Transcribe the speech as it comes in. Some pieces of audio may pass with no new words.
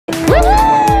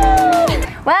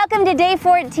Welcome to day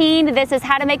 14. This is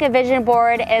how to make a vision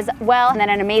board as well, and then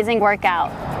an amazing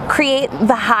workout. Create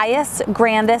the highest,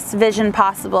 grandest vision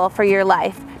possible for your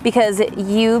life because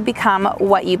you become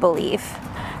what you believe.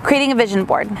 Creating a vision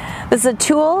board. This is a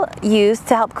tool used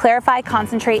to help clarify,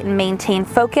 concentrate, and maintain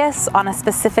focus on a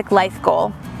specific life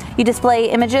goal. You display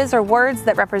images or words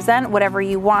that represent whatever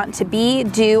you want to be,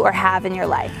 do, or have in your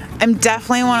life. I'm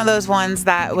definitely one of those ones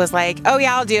that was like, oh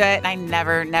yeah, I'll do it. And I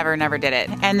never did it.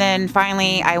 And then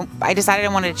finally I decided I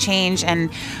wanted to change, and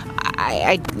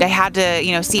I had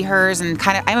to, see hers, and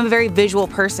I'm a very visual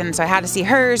person, so I had to see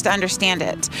hers to understand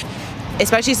it.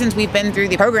 Especially since we've been through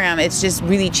the program, it's just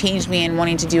really changed me in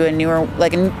wanting to do a newer,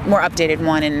 like a more updated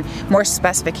one and more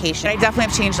specification. I definitely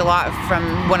have changed a lot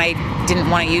from when I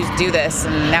didn't want to do this,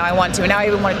 and now I want to, and now I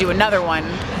even want to do another one.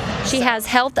 She has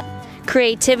health,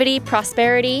 creativity,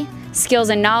 prosperity, skills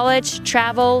and knowledge,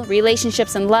 travel,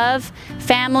 relationships and love,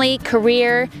 family,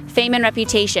 career, fame and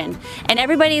reputation. And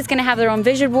everybody is going to have their own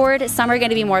vision board. Some are going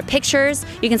to be more pictures.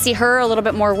 You can see her a little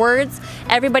bit more words.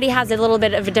 Everybody has a little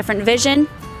bit of a different vision.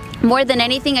 More than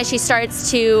anything, as she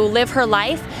starts to live her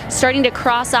life, starting to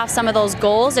cross off some of those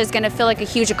goals is going to feel like a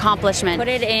huge accomplishment. Put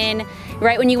it in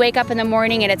right when you wake up in the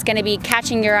morning, and it's going to be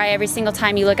catching your eye every single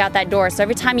time you look out that door. So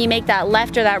every time you make that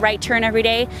left or that right turn every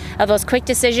day of those quick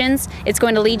decisions, it's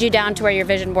going to lead you down to where your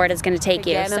vision board is going to take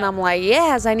you. And I'm like,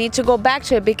 yes, I need to go back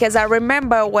to it, because I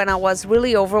remember when I was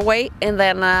really overweight and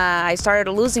then I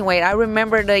started losing weight. I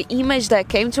remember the image that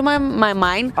came to my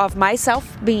mind of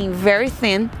myself being very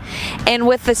thin and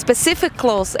with the specific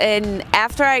clothes. And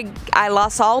after I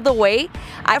lost all the weight,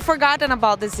 I've forgotten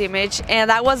about this image,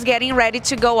 and I was getting ready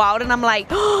to go out, and I'm like,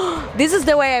 oh, this is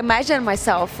the way I imagine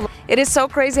myself. It is so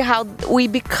crazy how we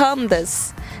become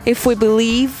this. If we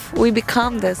believe, we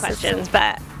become this. Questions,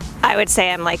 but I would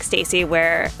say I'm like Stacy,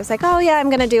 where it's like, oh yeah, I'm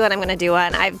gonna do it, I'm gonna do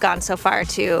it. I've gone so far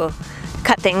to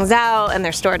cut things out, and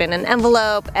they're stored in an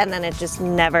envelope, and then it just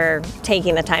never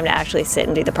taking the time to actually sit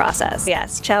and do the process.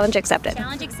 Yes, challenge accepted.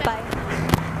 Challenge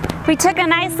accepted. We took a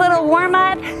nice little warm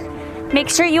up. Make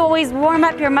sure you always warm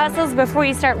up your muscles before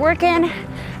you start working.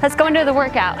 Let's go into the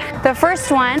workout. The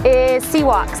first one is sea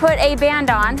walks. Put a band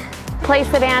on. Place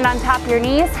the band on top of your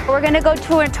knees. We're gonna go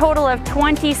to a total of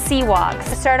 20 sea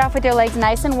walks. Start off with your legs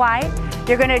nice and wide.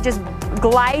 You're gonna just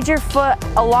glide your foot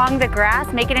along the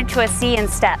grass, make it into a C and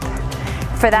step.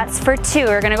 That's for 2.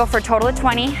 We're gonna go for a total of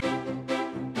 20.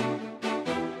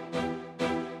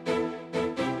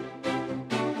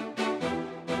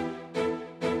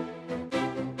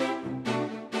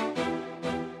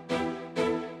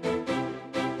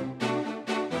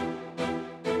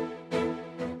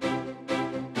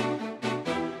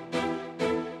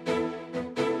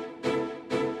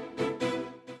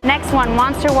 Next one,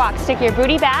 monster walk. Stick your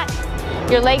booty back.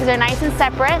 Your legs are nice and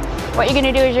separate. What you're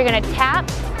gonna do is you're gonna tap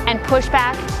and push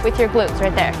back with your glutes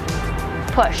right there.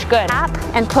 Push, good. Tap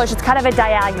and push, it's kind of a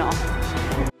diagonal.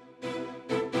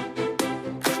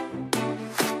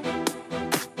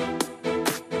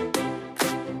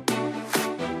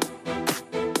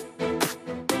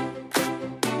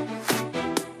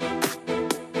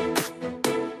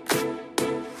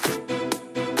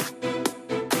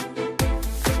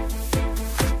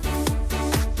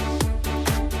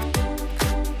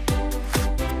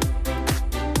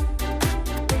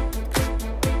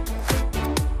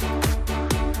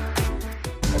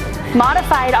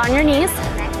 Modified on your knees.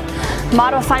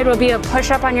 Modified will be a push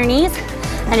up on your knees,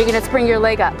 and you're gonna spring your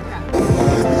leg up.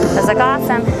 Those look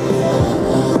awesome.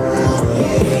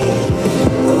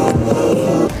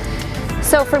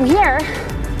 So from here,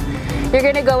 you're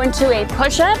gonna go into a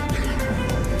push up.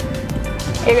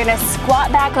 You're gonna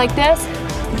squat back like this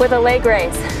with a leg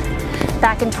raise.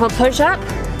 Back into a push up,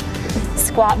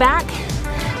 squat back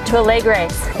to a leg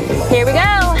raise. Here we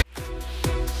go.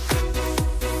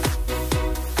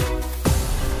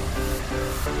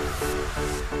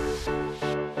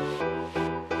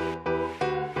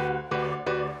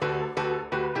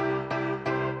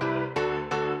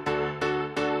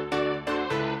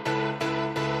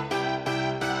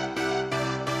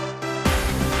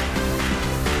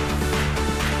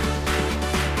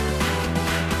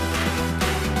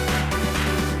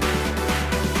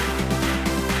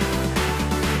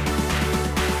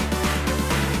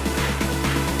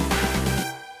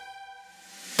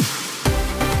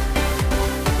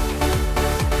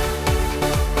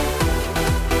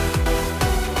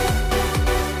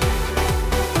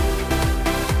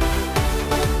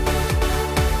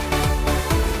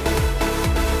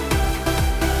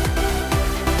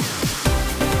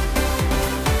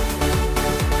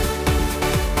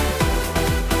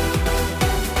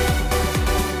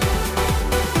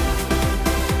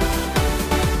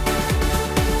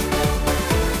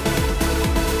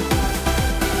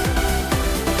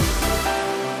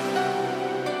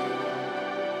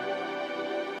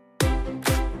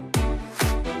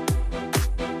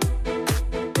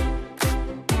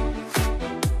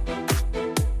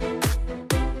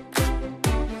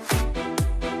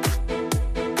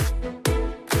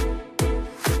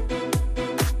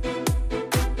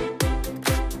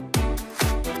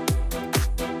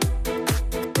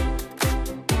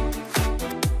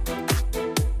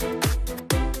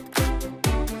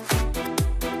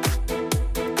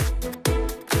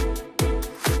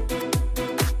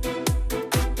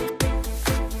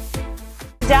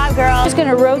 just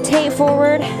gonna rotate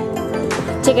forward.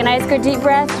 Take a nice good deep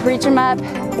breath, reach them up.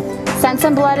 Send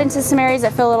some blood into some areas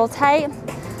that feel a little tight.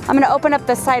 I'm gonna open up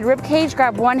the side rib cage,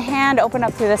 grab one hand, open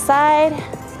up through the side.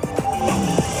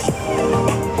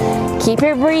 Keep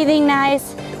your breathing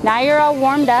nice. Now you're all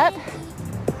warmed up.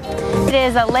 It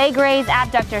is a leg raise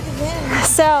abductor.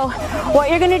 So what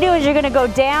you're gonna do is you're gonna go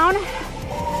down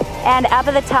and up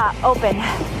at the top, open,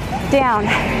 down.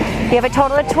 You have a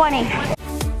total of 20.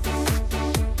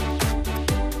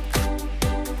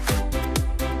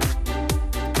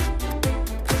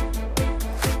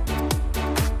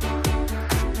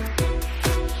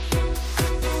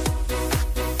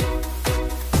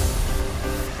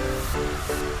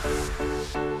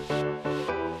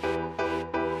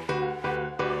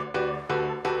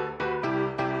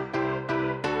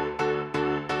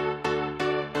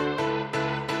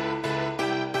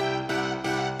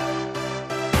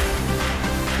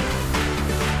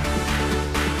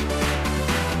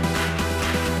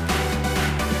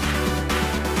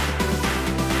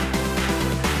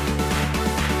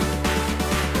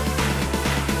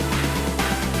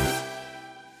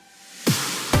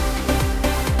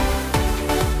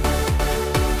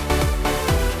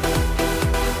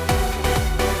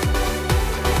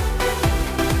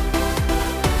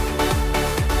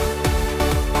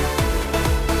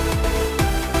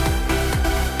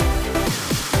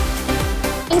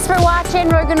 Thanks for watching.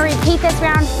 We're going to repeat this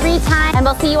round 3 times and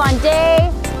we'll see you on day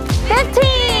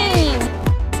 15.